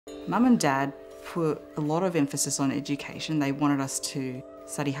Mum and Dad put a lot of emphasis on education. They wanted us to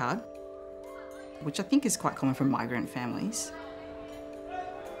study hard, which I think is quite common for migrant families.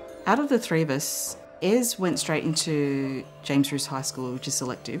 Out of the three of us, Ez went straight into James Roos High School, which is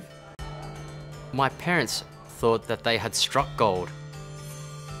selective. My parents thought that they had struck gold.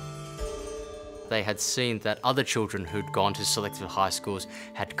 They had seen that other children who'd gone to selective high schools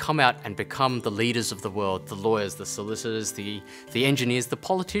had come out and become the leaders of the world, the lawyers, the solicitors, the engineers, the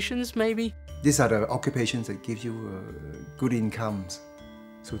politicians maybe. These are the occupations that give you good incomes,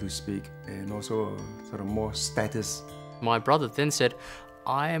 so to speak, and also sort of more status. My brother then said,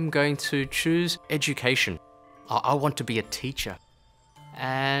 I am going to choose education. I want to be a teacher.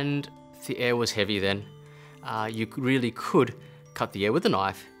 And the air was heavy then. You really could cut the air with a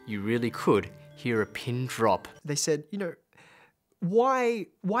knife. You really could hear a pin drop. They said, you know, why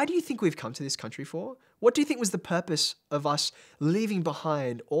do you think we've come to this country for? What do you think was the purpose of us leaving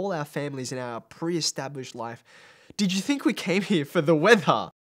behind all our families and our pre-established life? Did you think we came here for the weather?